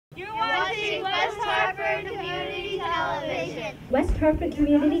West Hartford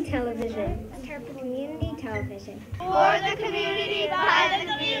Community Television. West Hartford Community Television. For the community, by the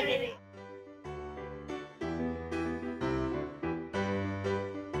community.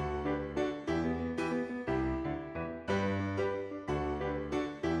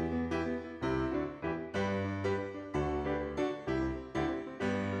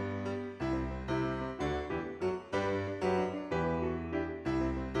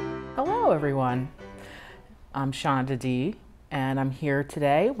 Hello everyone, I'm Shonda D and I'm here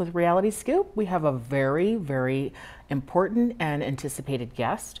today with Reality Scoop. We have a very, very important and anticipated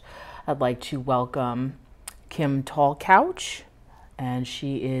guest. I'd like to welcome Kim Tallcouch, and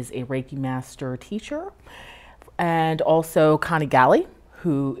she is a Reiki Master teacher, and also Connie Galley,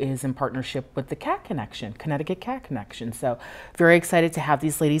 who is in partnership with the Cat Connection, Connecticut Cat Connection. So very excited to have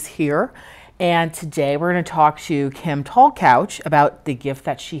these ladies here. And today we're going to talk to Kim Tallcouch about the gift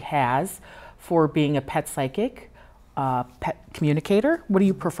that she has for being a pet psychic, pet communicator. What do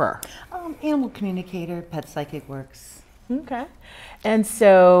you prefer? Animal communicator, pet psychic works. Okay. And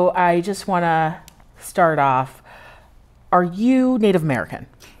so I just want to start off. Are you Native American?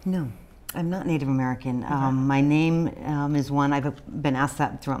 No, I'm not Native American. My name is one, I've been asked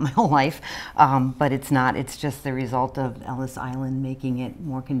that throughout my whole life, but it's not. It's just the result of Ellis Island making it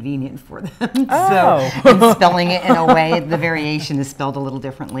more convenient for them. Oh. So, and spelling it in a way, the variation is spelled a little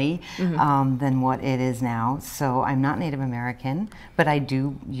differently than what it is now. So I'm not Native American, but I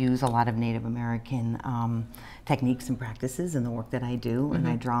do use a lot of Native American techniques and practices in the work that I do, and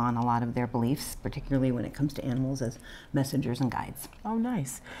I draw on a lot of their beliefs, particularly when it comes to animals as messengers and guides. Oh,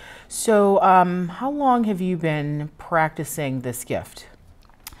 nice. So how long have you been practicing this gift?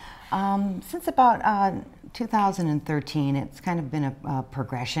 Since about 2013, it's kind of been a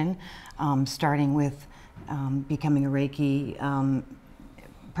progression, starting with becoming a Reiki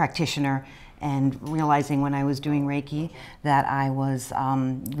practitioner and realizing when I was doing Reiki that I was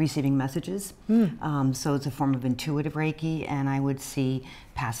receiving messages. So it's a form of intuitive Reiki, and I would see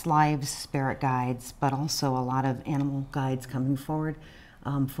past lives, spirit guides, but also a lot of animal guides coming forward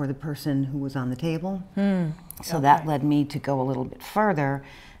for the person who was on the table. So that led me to go a little bit further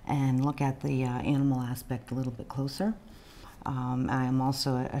and look at the animal aspect a little bit closer. I am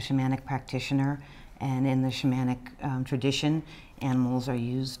also a shamanic practitioner, and in the shamanic tradition, animals are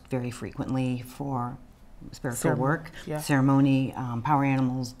used very frequently for spiritual work, ceremony, power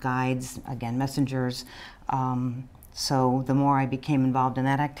animals, guides, again, messengers. So the more I became involved in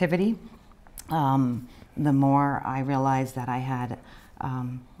that activity, the more I realized that I had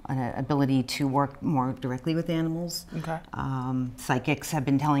an ability to work more directly with animals. Psychics have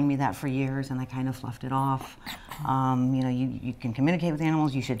been telling me that for years, and I kind of fluffed it off. You know, you can communicate with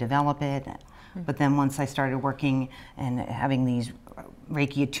animals, you should develop it. But then once I started working and having these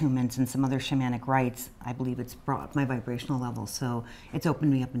Reiki attunements and some other shamanic rites, I believe it's brought up my vibrational level. So it's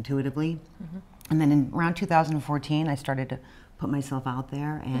opened me up intuitively. And then in around 2014, I started to put myself out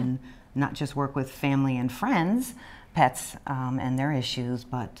there and not just work with family and friends, pets and their issues,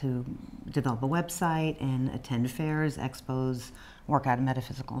 but to develop a website and attend fairs, expos, work out in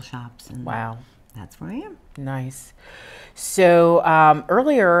metaphysical shops. And wow. That's where I am. Nice. So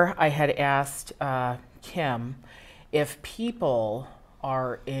earlier I had asked Kim if people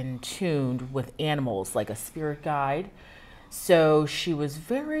are in tune with animals, like a spirit guide. So she was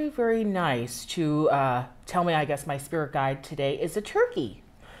very, very nice to tell me, I guess my spirit guide today is a turkey.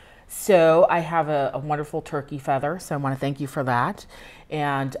 So I have a wonderful turkey feather, so I want to thank you for that.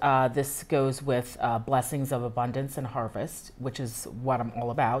 And this goes with blessings of abundance and harvest, which is what I'm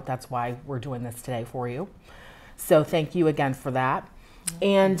all about. That's why we're doing this today for you. So thank you again for that.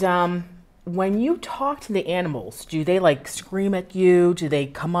 And when you talk to the animals, do they like scream at you? Do they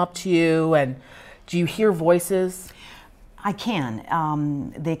come up to you? And do you hear voices? I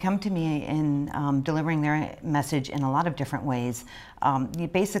can. They come to me in delivering their message in a lot of different ways.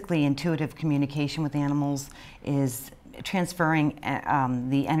 Basically, intuitive communication with animals is transferring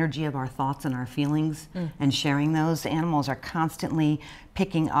the energy of our thoughts and our feelings and sharing those. Animals are constantly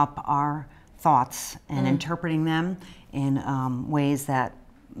picking up our thoughts and interpreting them in ways that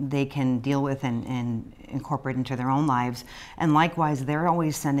they can deal with and incorporate into their own lives. And likewise, they're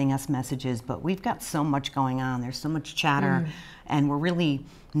always sending us messages, but we've got so much going on. There's so much chatter, and we're really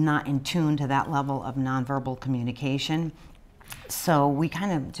not in tune to that level of nonverbal communication. So we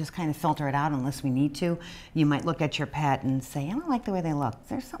just kind of filter it out unless we need to. You might look at your pet and say, I don't like the way they look.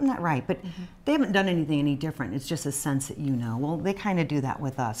 There's something not right, but they haven't done anything any different. It's just a sense that you know. Well, they kind of do that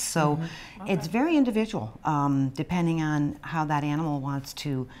with us. So it's very individual, depending on how that animal wants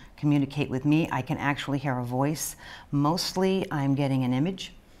to communicate with me. I can actually hear a voice. Mostly I'm getting an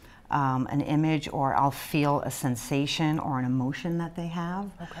image. an image, or I'll feel a sensation or an emotion that they have.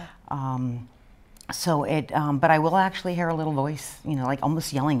 Okay. So but I will actually hear a little voice, like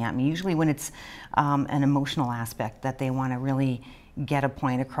almost yelling at me. Usually when it's an emotional aspect that they want to really get a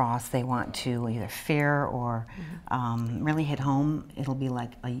point across, they want to either fear or really hit home, it'll be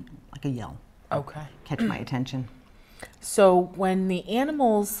like a yell. Okay. Catch my attention. So when the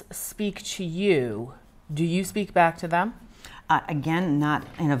animals speak to you, do you speak back to them? Again, not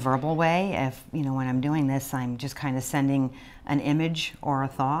in a verbal way. If, when I'm doing this, I'm just kind of sending an image or a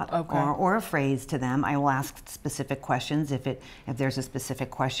thought or a phrase to them. I will ask specific questions if there's a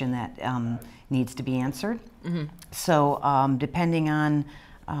specific question that needs to be answered. So depending on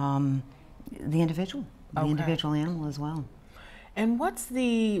the individual animal as well. And what's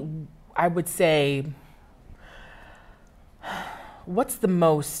the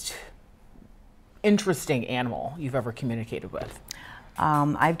most interesting animal you've ever communicated with?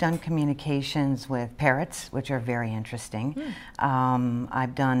 I've done communications with parrots, which are very interesting.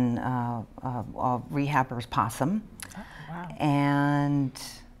 I've done a rehabber's possum. Oh, wow. And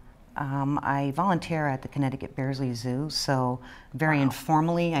I volunteer at the Connecticut Bearsley Zoo, so very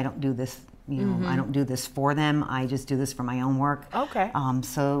informally. I don't do this, I don't do this for them. I just do this for my own work. Okay.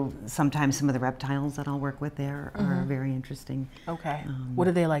 So sometimes some of the reptiles that I'll work with there are very interesting. Okay. What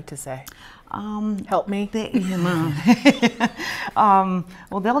do they like to say? Help me.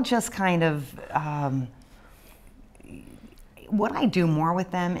 Well, they'll just kind of. What I do more with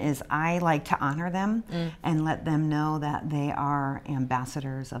them is I like to honor them and let them know that they are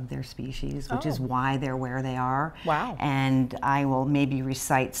ambassadors of their species, which is why they're where they are. Wow. And I will maybe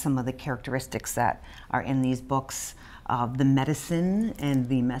recite some of the characteristics that are in these books of the medicine and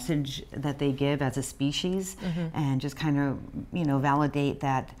the message that they give as a species, and just kind of, validate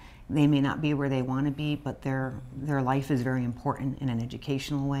that they may not be where they want to be, but their life is very important in an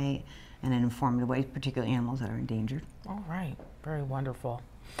educational way and an informative way, particularly animals that are endangered. All right, very wonderful.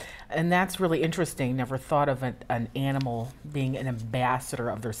 And that's really interesting. Never thought of an animal being an ambassador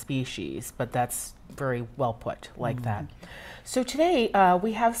of their species, but that's very well put, like that. So today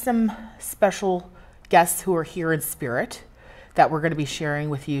we have some special guests who are here in spirit that we're going to be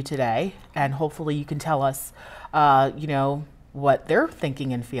sharing with you today, and hopefully you can tell us, what they're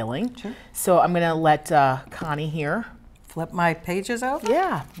thinking and feeling. Sure. So I'm going to let Connie here. Flip my pages over?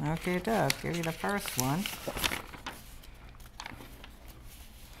 Yeah. Okay, Doug, give you the first one.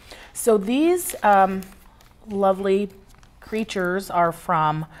 So these lovely creatures are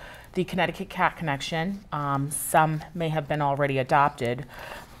from the Connecticut Cat Connection. Some may have been already adopted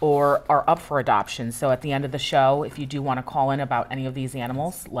or are up for adoption. So at the end of the show, if you do want to call in about any of these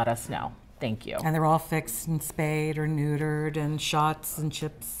animals, let us know. Thank you. And they're all fixed and spayed or neutered and shots and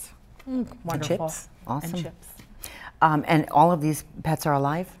chips. Wonderful. And chips. Awesome. And chips. And all of these pets are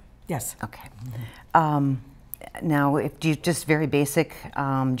alive? Yes. Okay. Now, if you just very basic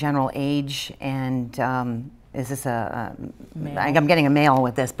general age, and is this Male. I'm getting a male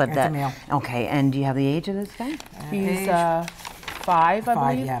with this, but It's a male. Okay, and do you have the age of this guy? He's Age? 5, I Five,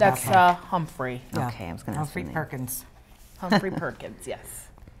 believe. yeah, That's about Humphrey. Yeah. Okay, I was going to ask Humphrey the name. Perkins. Humphrey Perkins, yes.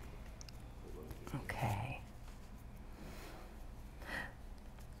 Okay.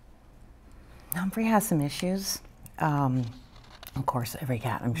 Humphrey has some issues. Of course, every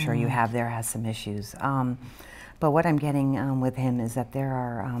cat I'm sure you have there has some issues. But what I'm getting with him is that there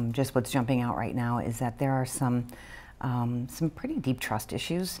are, just what's jumping out right now is that there are some pretty deep trust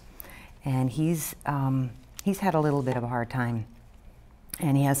issues. And he's had a little bit of a hard time.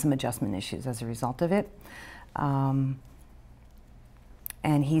 And he has some adjustment issues as a result of it. And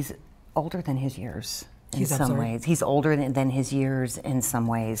he's older than his years in some ways. He's older than his years in some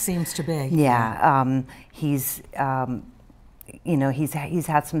ways. Seems to be. Yeah, he's had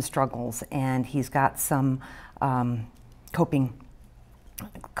some struggles, and he's got some coping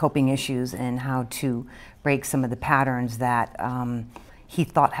issues and how to break some of the patterns that he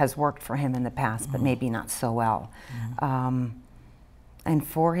thought has worked for him in the past, but maybe not so well. And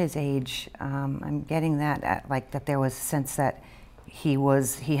for his age, I'm getting that that there was a sense that he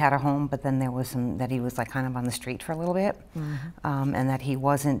had a home, but then there was some that he was like kind of on the street for a little bit, and that he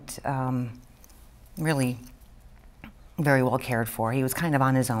wasn't really very well cared for. He was kind of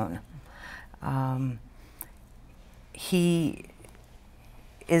on his own. He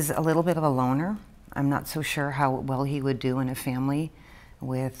is a little bit of a loner. I'm not so sure how well he would do in a family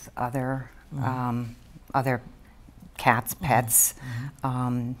with other cats, pets.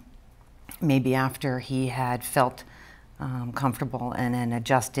 Maybe after he had felt comfortable and then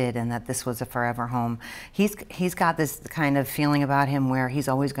adjusted, and that this was a forever home. He's got this kind of feeling about him where he's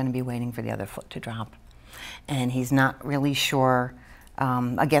always going to be waiting for the other foot to drop, and he's not really sure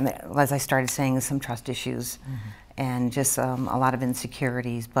again, as I started saying, some trust issues and just a lot of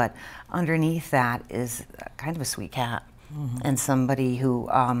insecurities. But underneath that is kind of a sweet cat and somebody who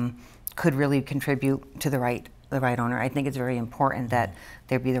could really contribute to the right owner. I think it's very important that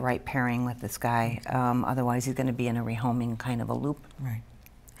there be the right pairing with this guy. Otherwise, he's going to be in a rehoming kind of a loop. Right.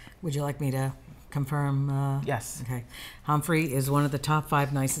 Would you like me to confirm? Yes. Okay. Humphrey is one of the top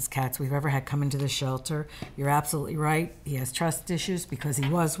 5 nicest cats we've ever had come into the shelter. You're absolutely right. He has trust issues because he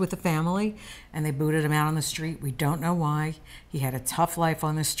was with a family and they booted him out on the street. We don't know why. He had a tough life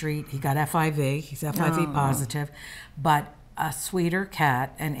on the street. He got FIV. He's FIV positive, but a sweeter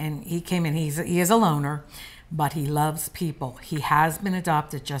cat. And he came in, he is a loner, but he loves people. He has been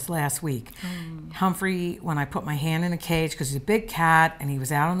adopted just last week. Humphrey, when I put my hand in a cage, because he's a big cat and he was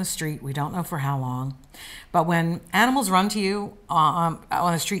out on the street, we don't know for how long, but when animals run to you on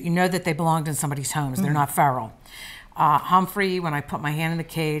the street, you know that they belonged in somebody's homes. They're not feral. Humphrey, when I put my hand in the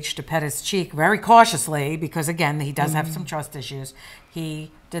cage to pet his cheek very cautiously, because again, he does have some trust issues,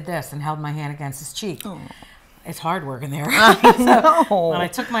 he did this and held my hand against his cheek. It's hard work in there. So when I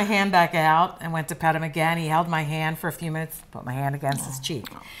took my hand back out and went to pet him again, he held my hand for a few minutes, put my hand against his cheek.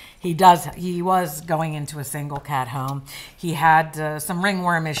 He was going into a single cat home. He had some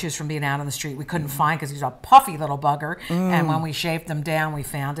ringworm issues from being out on the street. We couldn't find because he was a puffy little bugger. And when we shaved him down, we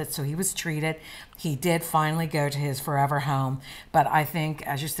found it. So he was treated. He did finally go to his forever home. But I think,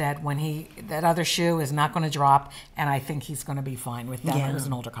 as you said, when that other shoe is not going to drop, and I think he's going to be fine with that. It was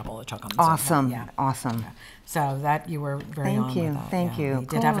an older couple that took him. Awesome. So, Awesome. Yeah. So that you were very on with that. Thank you. He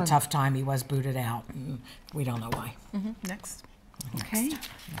did have a tough time. He was booted out. We don't know why. Next. Okay.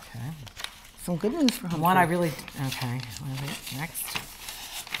 Okay. Some good news for Humphrey. One I really, okay, next.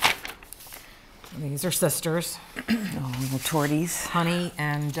 These are sisters, the torties. Honey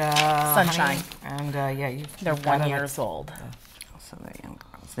and Sunshine. Honey, and yeah, They're 1 year old. So they're young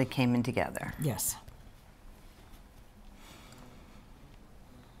girls. They came in together. Yes.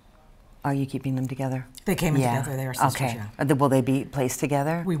 Are you keeping them together? They came in together. They are sisters. Okay. Yeah. Will they be placed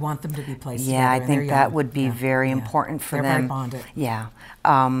together? We want them to be placed together. Yeah, I and think they're that young. would be very important for they're them. Very bonded. Yeah.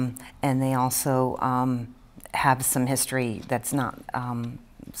 And they also have some history that's not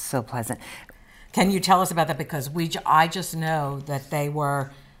so pleasant. Can you tell us about that? Because I just know that they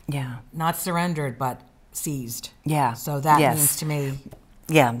were not surrendered, but seized. Yeah. So that means to me.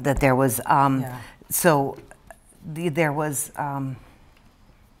 Yeah, that there was. So there was.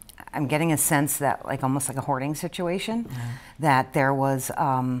 I'm getting a sense that, like, almost like a hoarding situation, that there was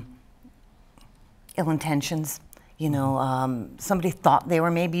ill intentions. You know, somebody thought they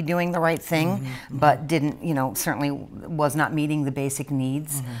were maybe doing the right thing, but didn't. You know, certainly was not meeting the basic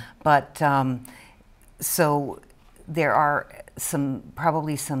needs. But so there are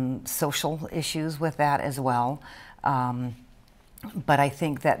probably some social issues with that as well. But I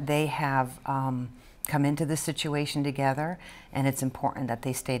think that they have come into this situation together, and it's important that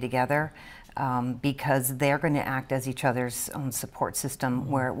they stay together because they're going to act as each other's own support system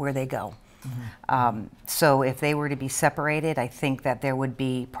where they go. So if they were to be separated, I think that there would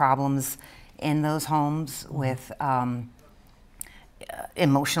be problems in those homes with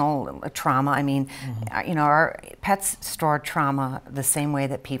emotional trauma. I mean, you know, our pets store trauma the same way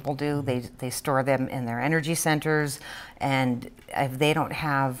that people do. They store them in their energy centers, and if they don't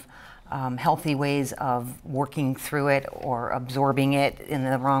have healthy ways of working through it or absorbing it in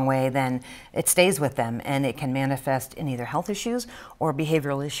the wrong way, then it stays with them, and it can manifest in either health issues or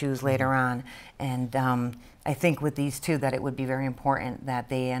behavioral issues later on. And I think with these two that it would be very important that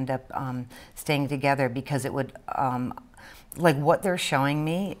they end up staying together, because it would, like, what they're showing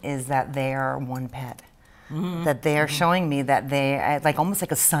me is that they are one pet. That they are showing me that they, like, almost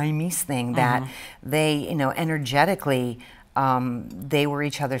like a Siamese thing, that they, you know, energetically, they were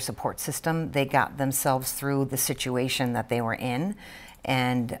each other's support system. They got themselves through the situation that they were in,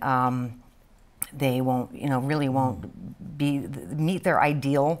 and they won't, you know, really won't meet their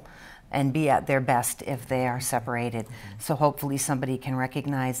ideal and be at their best if they are separated. So hopefully somebody can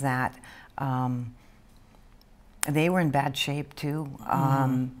recognize that. They were in bad shape too.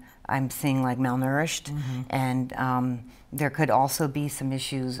 I'm seeing, like, malnourished, and there could also be some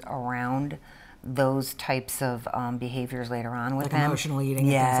issues around those types of behaviors later on with like them. Emotional eating.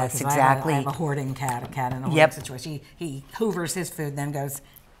 Yes, and things like exactly. I have a hoarding cat, a cat in a hoarding situation. He hoovers his food, then goes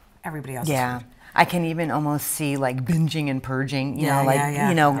everybody else's food. I can even almost see, like, binging and purging, you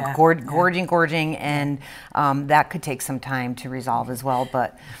know, gorging, and that could take some time to resolve as well.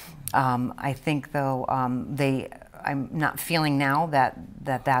 But I think, though, I'm not feeling now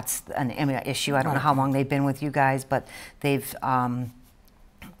that's an issue. I don't know how long they've been with you guys, but they've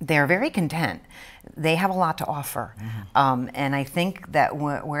they're very content. They have a lot to offer. And I think that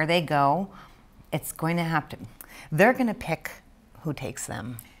where they go, it's going to have to, they're going to pick who takes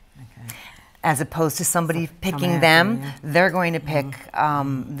them. Okay. As opposed to somebody picking them, they're going to pick,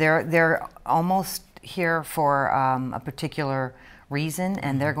 they're almost here for a particular reason,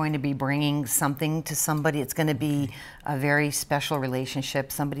 and they're going to be bringing something to somebody. It's going to be a very special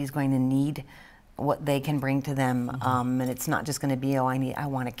relationship. Somebody's going to need what they can bring to them, and it's not just going to be, oh, I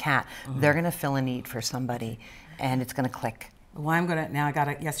want a cat. They're going to fill a need for somebody, and it's going to click. Well, I got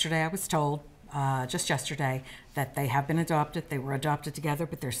it yesterday. I was told, just yesterday, that they have been adopted. They were adopted together,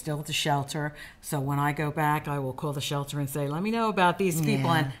 but they're still at the shelter. So when I go back, I will call the shelter and say, let me know about these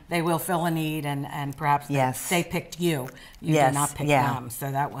people, and they will fill a need, and perhaps they picked you. You did not pick them,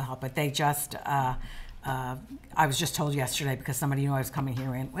 so that will help. But they just, I was just told yesterday, because somebody knew I was coming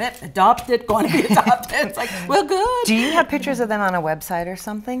here in, adopted, going to be adopted. It's like, well, good. Do you have pictures of them on a website or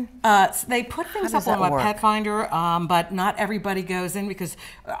something? They put things up on my pet finder, but not everybody goes in, because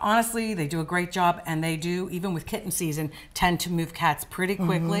honestly, they do a great job, and they do, even with kitten season, tend to move cats pretty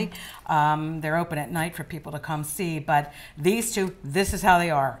quickly. They're open at night for people to come see, but these two, this is how they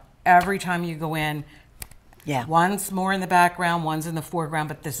are. Every time you go in, one's more in the background, one's in the foreground,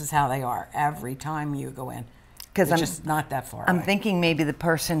 but this is how they are every time you go in. Because I'm just not that far away. Thinking maybe the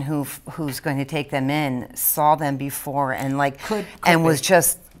person who's going to take them in saw them before and could was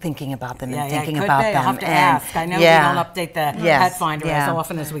just thinking about them and thinking about them. I'll have to ask. I know we don't update the pet finder as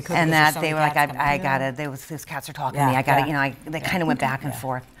often as we could. And that they were like, I gotta. Those cats are talking to me. I gotta. They kind of went back and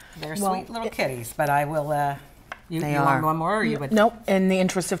forth. They're sweet little kitties, but I will. You want one more, or you would? Nope. In the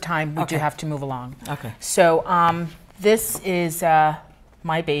interest of time, we do have to move along. Okay. So this is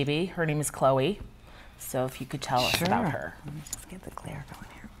my baby. Her name is Chloe. So if you could tell us about her. Let's get the glare going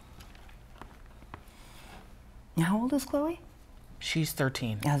here. Now, how old is Chloe? She's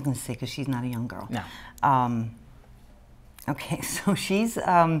 13. I was going to say, because she's not a young girl. No. Okay, so she's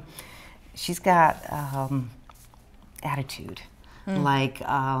got attitude. And I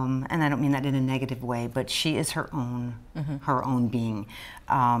don't mean that in a negative way, but she is her own being,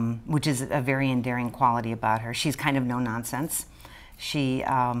 which is a very endearing quality about her. She's kind of no nonsense. She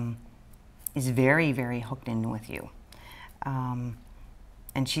is very, very hooked in with you. And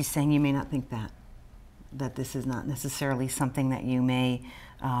she's saying you may not think that this is not necessarily something that you may,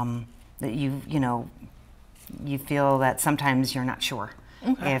 that you feel that sometimes you're not sure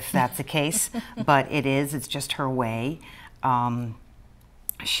if that's the case, but it is, it's just her way.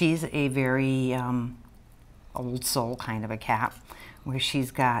 She's a very old soul kind of a cat, where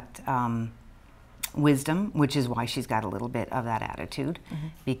she's got wisdom, which is why she's got a little bit of that attitude,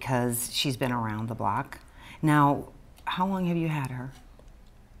 because she's been around the block. Now, how long have you had her?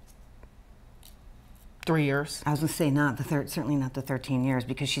 3 years. I was going to say certainly not the 13 years,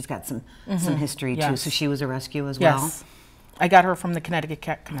 because she's got some history too. So she was a rescue as well. Yes, I got her from the Connecticut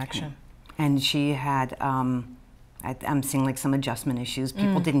Cat Connection. And she had, I'm seeing some adjustment issues.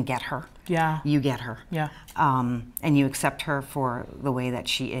 People didn't get her. Yeah. You get her. Yeah. And you accept her for the way that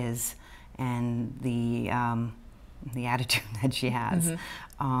she is, and the attitude that she has.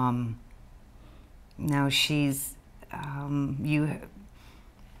 Now she's you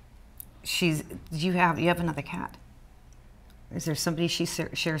have another cat. Is there somebody she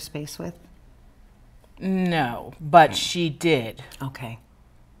shares space with? No, but she did. Okay.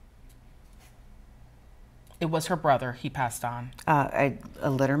 It was her brother. He passed on. A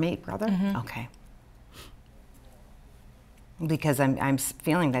littermate brother? Okay. Because I'm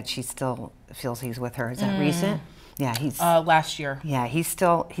feeling that she still feels he's with her. Is that recent? Yeah, he's last year. Yeah, he's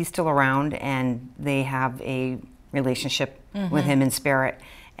still around, and they have a relationship with him in spirit,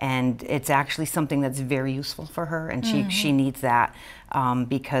 and it's actually something that's very useful for her, and she needs that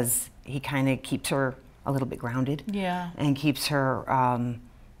because he kind of keeps her a little bit grounded. Yeah. And keeps her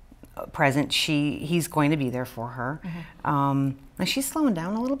present. He's going to be there for her. And she's slowing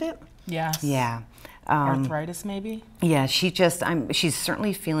down a little bit. Yes. Yeah. Arthritis, maybe? Yeah, she's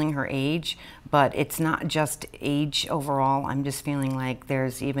certainly feeling her age, but it's not just age overall. I'm just feeling like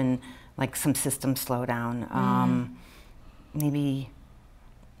there's even some system slowdown. Maybe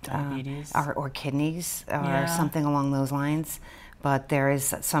diabetes or kidneys or something along those lines. But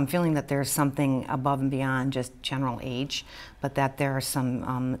I'm feeling that there's something above and beyond just general age, but that there are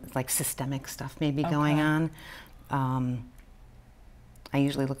some systemic stuff maybe going on. I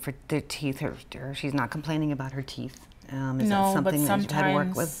usually look for their teeth, or she's not complaining about her teeth. Is that something that you've had to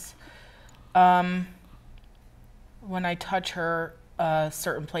work with? When I touch her,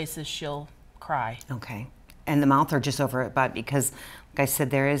 certain places she'll cry. Okay. And the mouth or just over it, but because, like I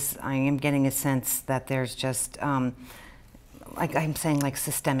said, I am getting a sense that there's just, like I'm saying, like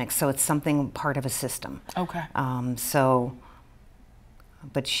systemic. So it's something part of a system. Okay.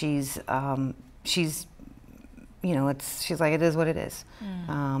 But she's you know, she's like, it is what it is. You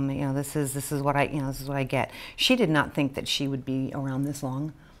know, this is what I get. She did not think that she would be around this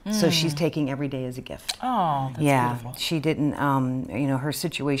long. So she's taking every day as a gift. Oh, that's beautiful. She didn't, you know, her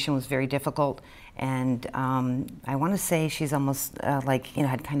situation was very difficult. And I want to say she's almost like, you know,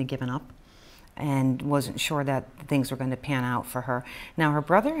 had kind of given up and wasn't sure that things were going to pan out for her. Now, her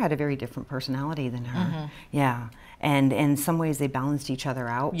brother had a very different personality than her. Yeah. And in some ways they balanced each other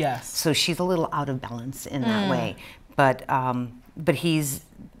out. Yes. So she's a little out of balance in that way. But he's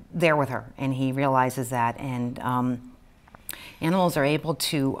there with her, and he realizes that. And animals are able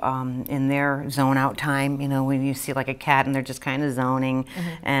to, in their zone out time, you know, when you see like a cat and they're just kind of zoning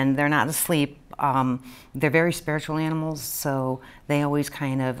and they're not asleep, they're very spiritual animals, so they always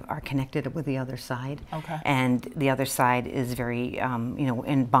kind of are connected with the other side. Okay. And the other side is very, you know,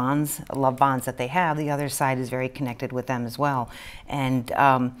 in bonds, love bonds that they have, the other side is very connected with them as well. And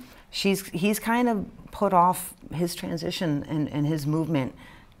he's kind of put off his transition and his movement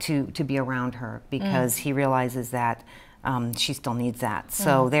to be around her because he realizes that she still needs that.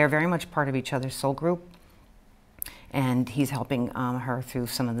 So they're very much part of each other's soul group, and he's helping her through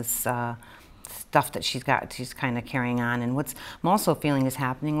some of this stuff that she's kind of carrying on. And what's I'm also feeling is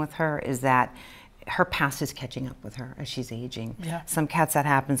happening with her is that her past is catching up with her as she's aging. Yeah. Some cats that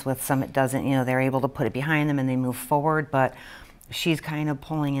happens with, some it doesn't. You know, they're able to put it behind them and they move forward, but she's kind of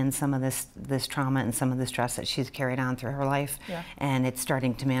pulling in some of this trauma and some of the stress that she's carried on through her life. Yeah. And it's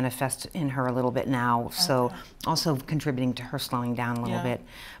starting to manifest in her a little bit now. So also contributing to her slowing down a little bit.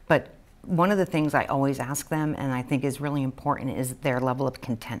 But one of the things I always ask them, and I think is really important, is their level of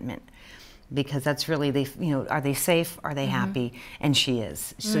contentment. Because that's really, you know, are they safe? Are they happy? And she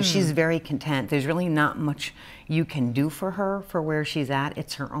is. So she's very content. There's really not much you can do for her for where she's at.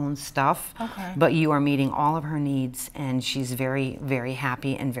 It's her own stuff. Okay. But you are meeting all of her needs, and she's very, very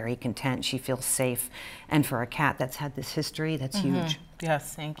happy and very content. She feels safe. And for a cat that's had this history, that's huge.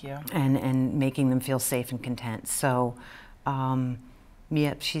 Yes, thank you. And making them feel safe and content. So,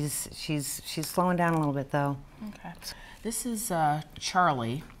 yeah, she's slowing down a little bit though. Okay. This is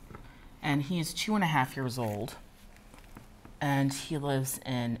Charlie. And he is 2.5 years old, and he lives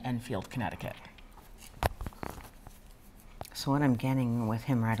in Enfield, Connecticut. So what I'm getting with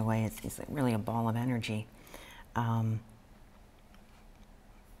him right away is he's really a ball of energy.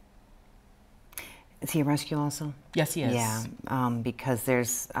 Is he a rescue also? Yes, he is. Yeah, because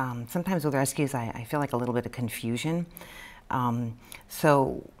there's sometimes with rescues I feel like a little bit of confusion.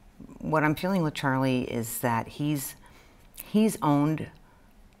 So what I'm feeling with Charlie is that he's owned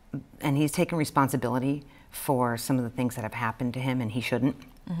and he's taken responsibility for some of the things that have happened to him, and he shouldn't.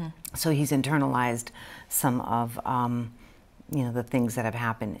 So he's internalized some of you know, the things that have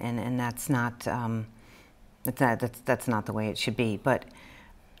happened, and that's not that's not the way it should be. But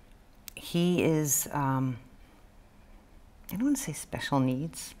he is I don't want to say special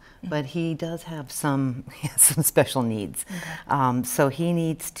needs, but he does have some special needs. So he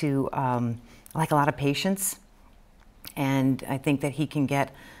needs to like a lot of patience, and I think that he can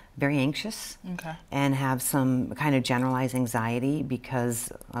get very anxious and have some kind of generalized anxiety because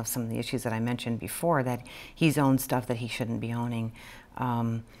of some of the issues that I mentioned before, that he's owned stuff that he shouldn't be owning.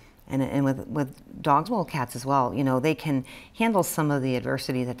 And with dogs, well, cats as well, you know, they can handle some of the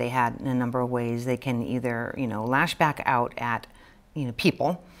adversity that they had in a number of ways. They can either, you know, lash back out at, you know,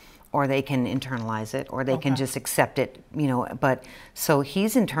 people, or they can internalize it, or they can just accept it, you know. But so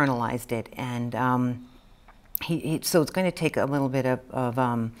he's internalized it, and so it's going to take a little bit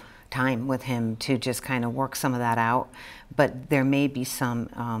of time with him to just kind of work some of that out. But there may be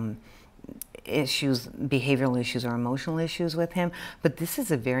some issues, behavioral issues or emotional issues with him. But this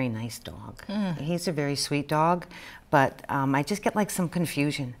is a very nice dog. He's a very sweet dog, but I just get like some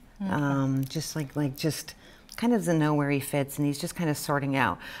confusion. Just just kind of doesn't know where he fits, and he's just kind of sorting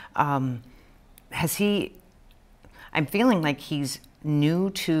out. I'm feeling like he's new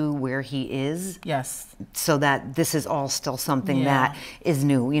to where he is. Yes. So that this is all still something that is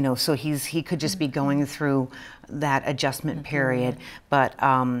new, you know, so he could just be going through that adjustment period, but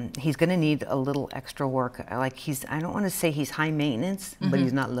he's going to need a little extra work. Like I don't want to say he's high maintenance, but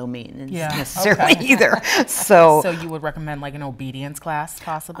he's not low maintenance necessarily either. So you would recommend like an obedience class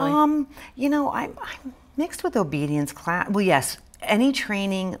possibly? You know, I'm mixed with obedience class. Well, yes, any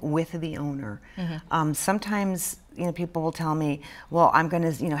training with the owner. Sometimes, you know, people will tell me, well, I'm going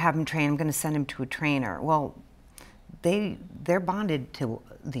to, you know, have him train, I'm going to send him to a trainer. Well, they're bonded to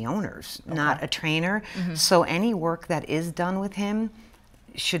the owners, not a trainer. So any work that is done with him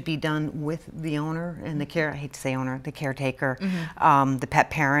should be done with the owner and the I hate to say owner, the caretaker, the pet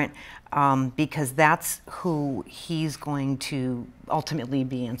parent, because that's who he's going to ultimately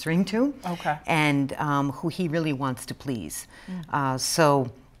be answering to, and who he really wants to please.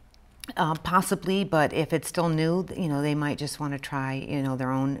 Possibly, but if it's still new, they might just want to try,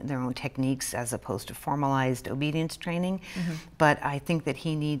 their own techniques as opposed to formalized obedience training. But I think that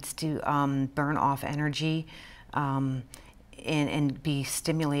he needs to burn off energy and be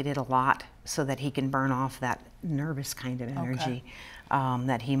stimulated a lot so that he can burn off that nervous kind of energy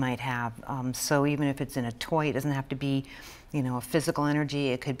that he might have. So even if it's in a toy, it doesn't have to be, a physical energy.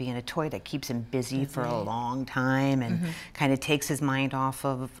 It could be in a toy that keeps him busy for a long time and kind of takes his mind off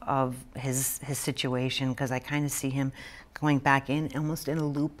of his situation, because I kind of see him going back in almost in a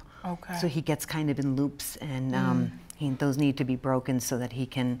loop. So he gets kind of in loops, and those need to be broken so that he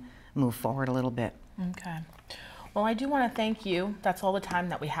can move forward a little bit. Well, I do want to thank you. That's all the time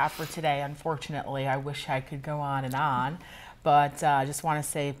that we have for today. Unfortunately, I wish I could go on and on. But I just want to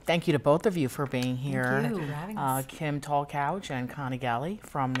say thank you to both of you for being here. Thank you for having us. Kim Tallcouch and Connie Galley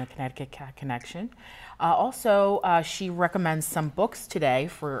from the Connecticut Cat Connection. Also, she recommends some books today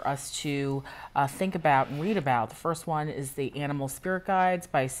for us to think about and read about. The first one is The Animal Spirit Guides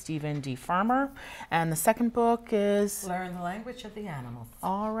by Stephen D. Farmer. And the second book is Learn the Language of the Animals.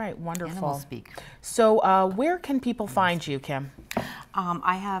 All right, wonderful. Animal speak. So where can people find you, Kim?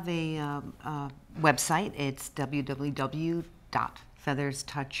 I have a website. It's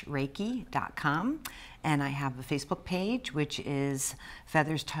www.featherstouchreiki.com, and I have a Facebook page, which is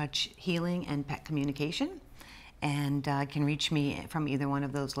Feathers Touch Healing and Pet Communication, and can reach me from either one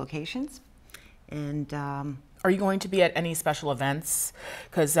of those locations. And are you going to be at any special events?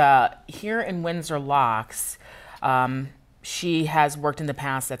 Because here in Windsor Locks, she has worked in the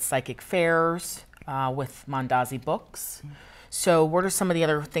past at psychic fairs with Mondazzi Books. So what are some of the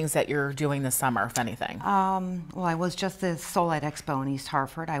other things that you're doing this summer, if anything? Well, I was just the Soul Light Expo in East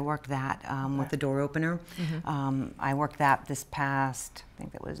Hartford. I worked that with the door opener. I worked that this past, I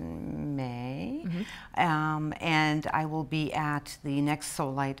think that was in May. And I will be at the next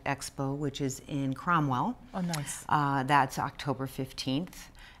Soul Light Expo, which is in Cromwell. Oh, nice. That's October 15th.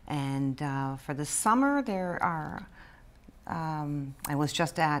 And for the summer, there are, I was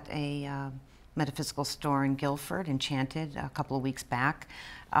just at a metaphysical store in Guilford, Enchanted, a couple of weeks back.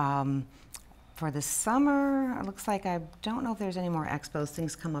 For the summer, it looks like I don't know if there's any more expos.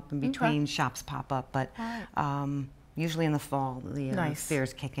 Things come up in between, shops pop up, but usually in the fall, the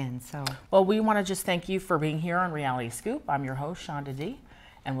fairs kick in. So, well, we want to just thank you for being here on Reality Scoop. I'm your host, Shonda D.,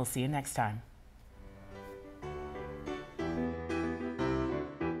 and we'll see you next time.